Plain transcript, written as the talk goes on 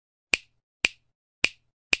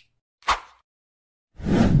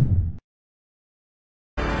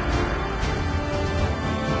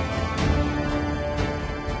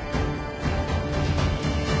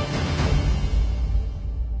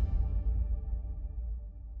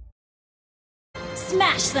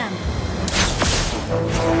Smash them!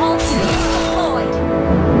 Ultimate deployed!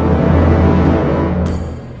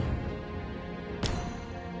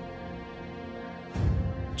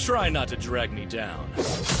 Try not to drag me down.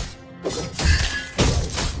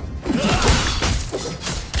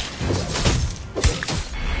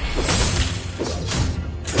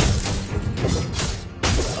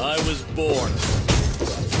 I was born.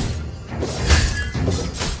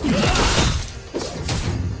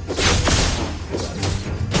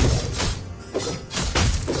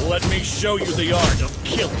 Let me show you the art of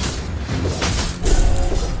killing.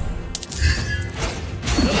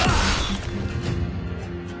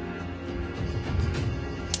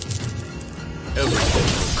 Everything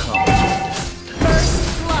will come to an end. First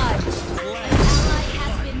blood! An ally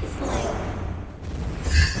has been slain.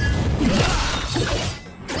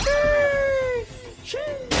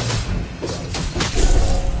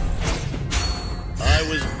 I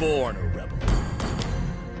was born a rebel.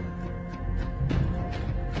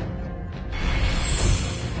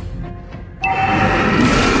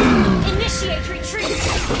 Initiate retreat!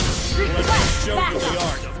 Let me Request show you the backup!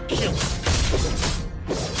 art of killing.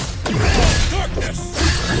 Darkness!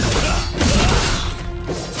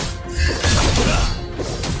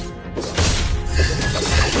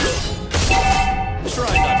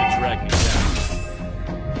 Try not to drag me down.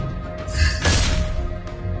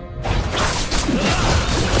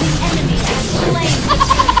 Enemy has slain the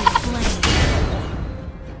turret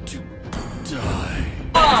To flame.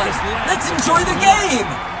 die. Let's enjoy the game!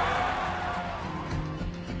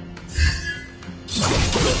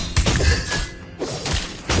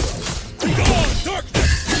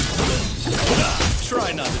 Darkness!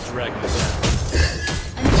 Try not to drag me down.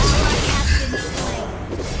 An ally has been slain.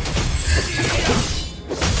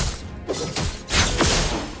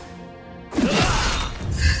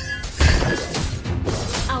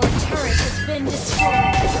 Our turret has been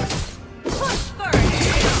destroyed. Push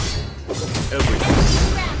first! Everything.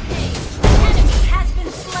 Enemy rampage! Enemy has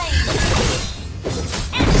been slain!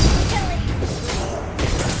 Enemy killing!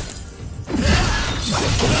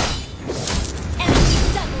 Enemy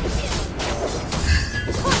double kill!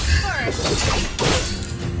 Push first!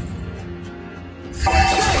 Our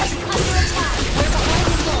turret is under attack! We're behind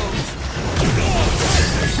the goal!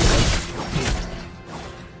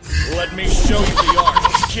 Let me show you the art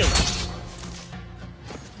of killing.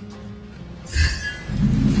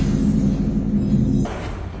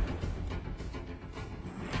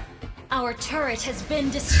 Our turret has been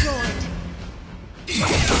destroyed.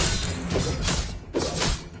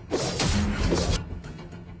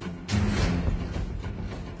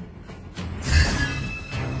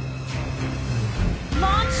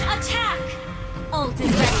 Launch attack! Ult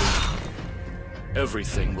is ready.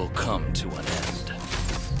 Everything will come to an end.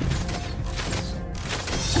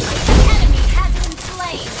 Enemy has been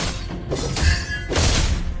slain.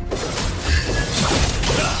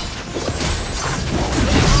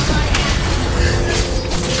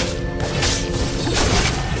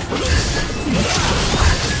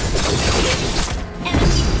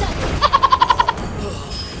 Enemy double.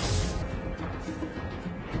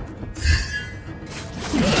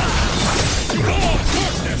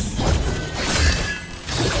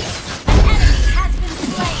 An enemy has been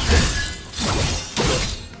slain.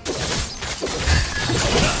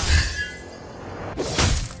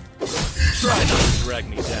 Try not to drag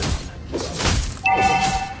me down.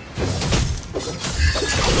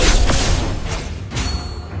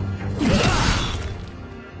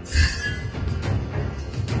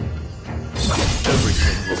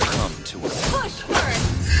 Everything will come to an end. Push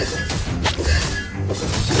first.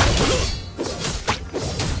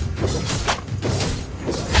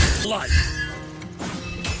 Life.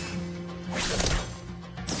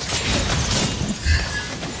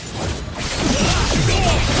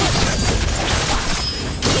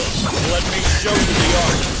 Let me show you the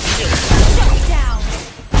art of killing. Shut down.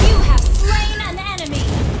 You have slain an enemy.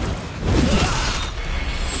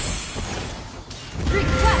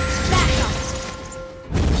 Request backup.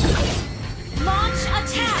 Launch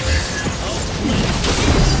attack.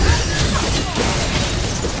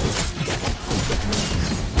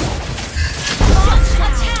 Launch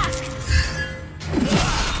attack.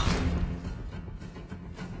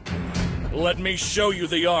 Let me show you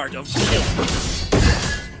the art of killing.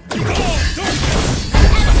 Enemy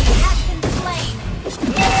has been slain.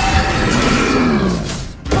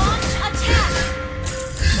 Launch attack.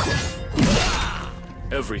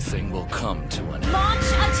 Everything will come to an end. Launch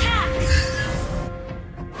attack.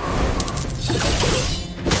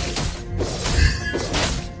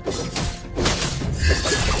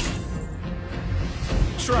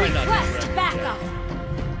 Try not to Request drag me backup.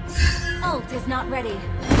 down. Ult is not ready. Ally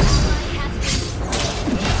has been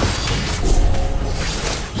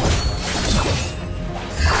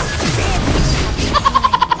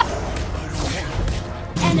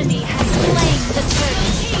enemy has slain the turtle.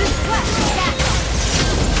 Request backup.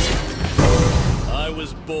 I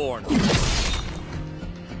was born.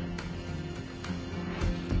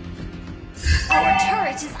 Our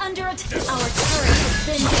turret is under attack. Our turret has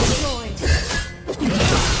been destroyed.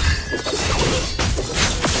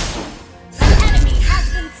 An enemy has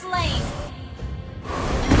been slain.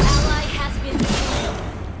 An ally has been slain.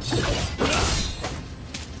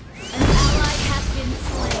 An ally has been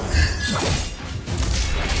slain.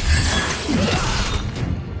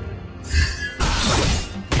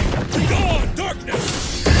 Gone, darkness!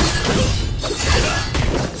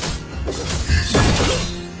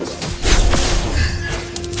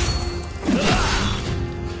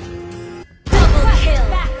 Double kill.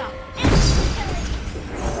 Backup.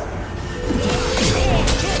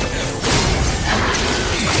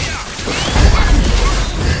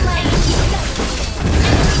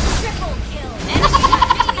 Triple kill.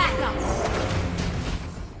 Backup.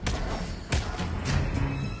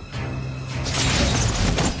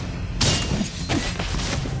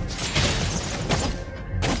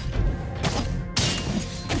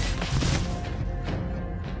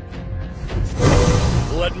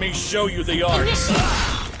 Let me show you the art. Initiate.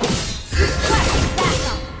 Request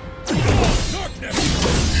backup. Darkness!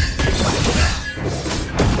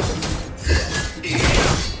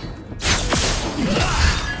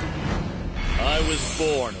 I was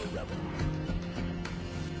born a rebel.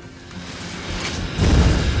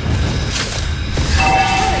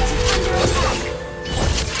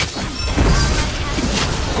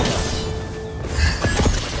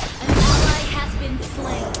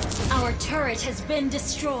 Our turret has been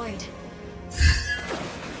destroyed.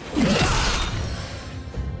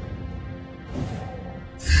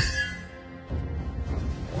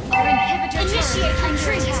 Our inhibitor initiate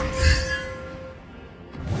retreat.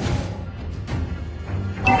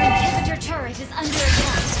 Our inhibitor turret is under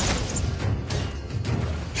attack.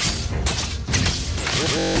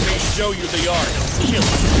 Let me show you the art of killing.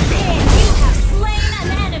 You have slain an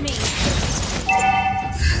enemy.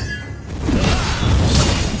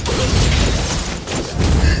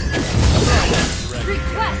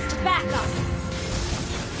 Request backup.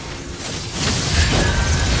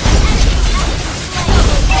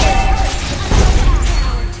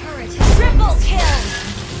 Our turret is triple kill.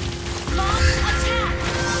 Launch attack.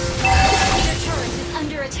 Your turret is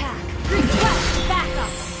under attack. Request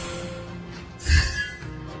backup.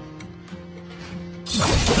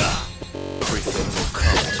 Everything will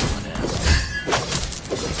come to an end.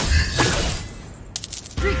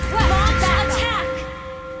 Request attack.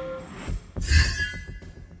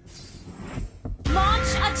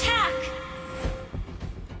 Launch attack.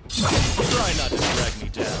 Try not to drag me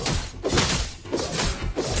down.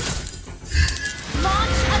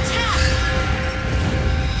 Launch attack.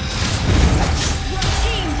 Your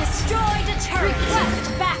team destroyed a turret. Request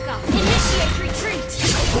backup. Initiate retreat.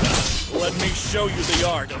 Let me show you the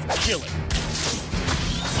art of killing.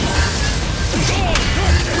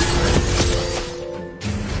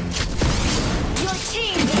 Your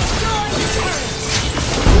team destroyed the turret.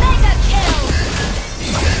 Mega kill.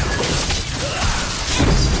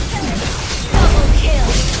 Double kill.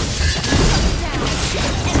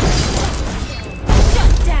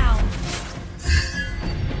 Shut down.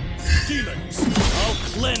 Demons, I'll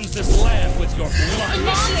cleanse this land with your blood.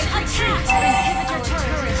 Initiate attack. Our inhibitor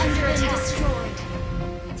turret is under attack. Destroyed.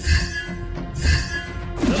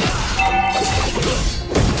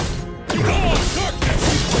 Gone, darkness!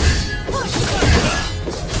 Push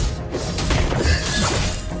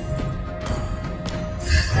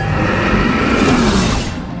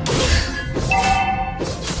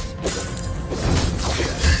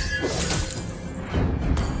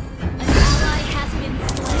An ally has been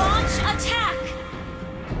slain. Launch attack.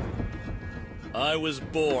 I was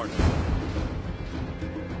born.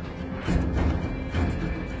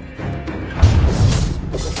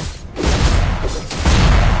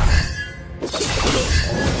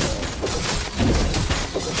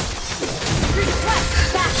 Request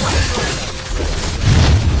backup.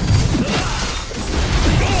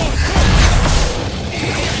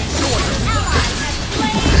 Ally has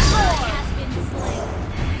slain. Has been slain.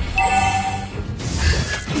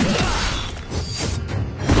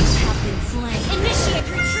 You have been slain. Initiate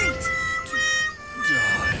retreat.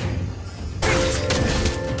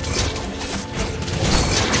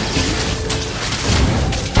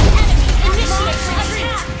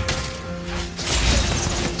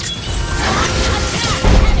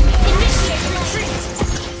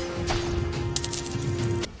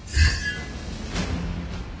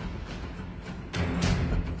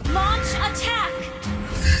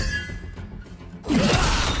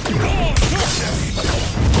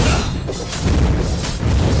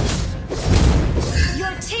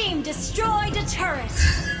 turret!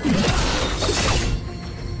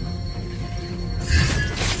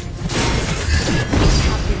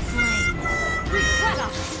 Have been slain.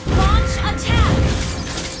 Request! Launch attack!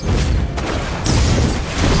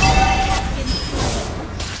 Has been slain.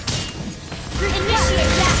 Initiate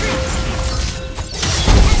retreat!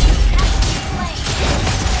 Enemy has been slain.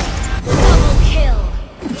 Double kill!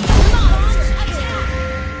 Monster attack!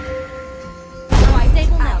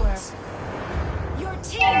 Stable network. Your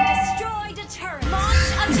team destroyed a turret. Launch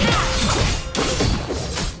attack!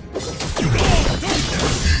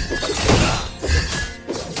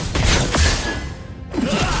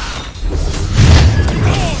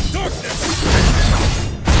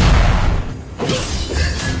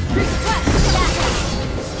 Request backup.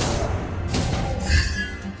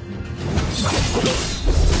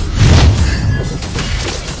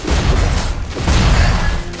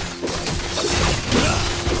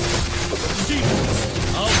 Demons,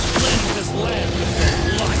 I'll cleanse this land with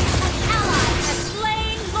your light. An ally has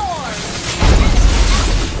slain Lord.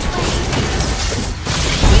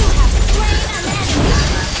 You have slain an enemy.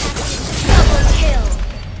 Double kill.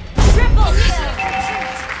 Triple kill.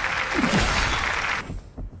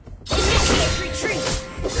 Initiate retreat.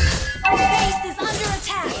 Our base is under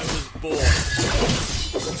attack. I was born.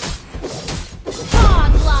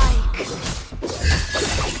 Godlike.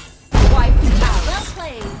 Wiped out. Well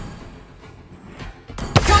played.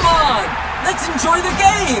 Come on! Let's enjoy the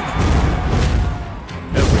game!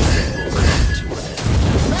 Everything will come to an end.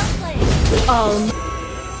 Well played.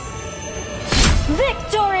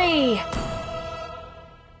 Victory!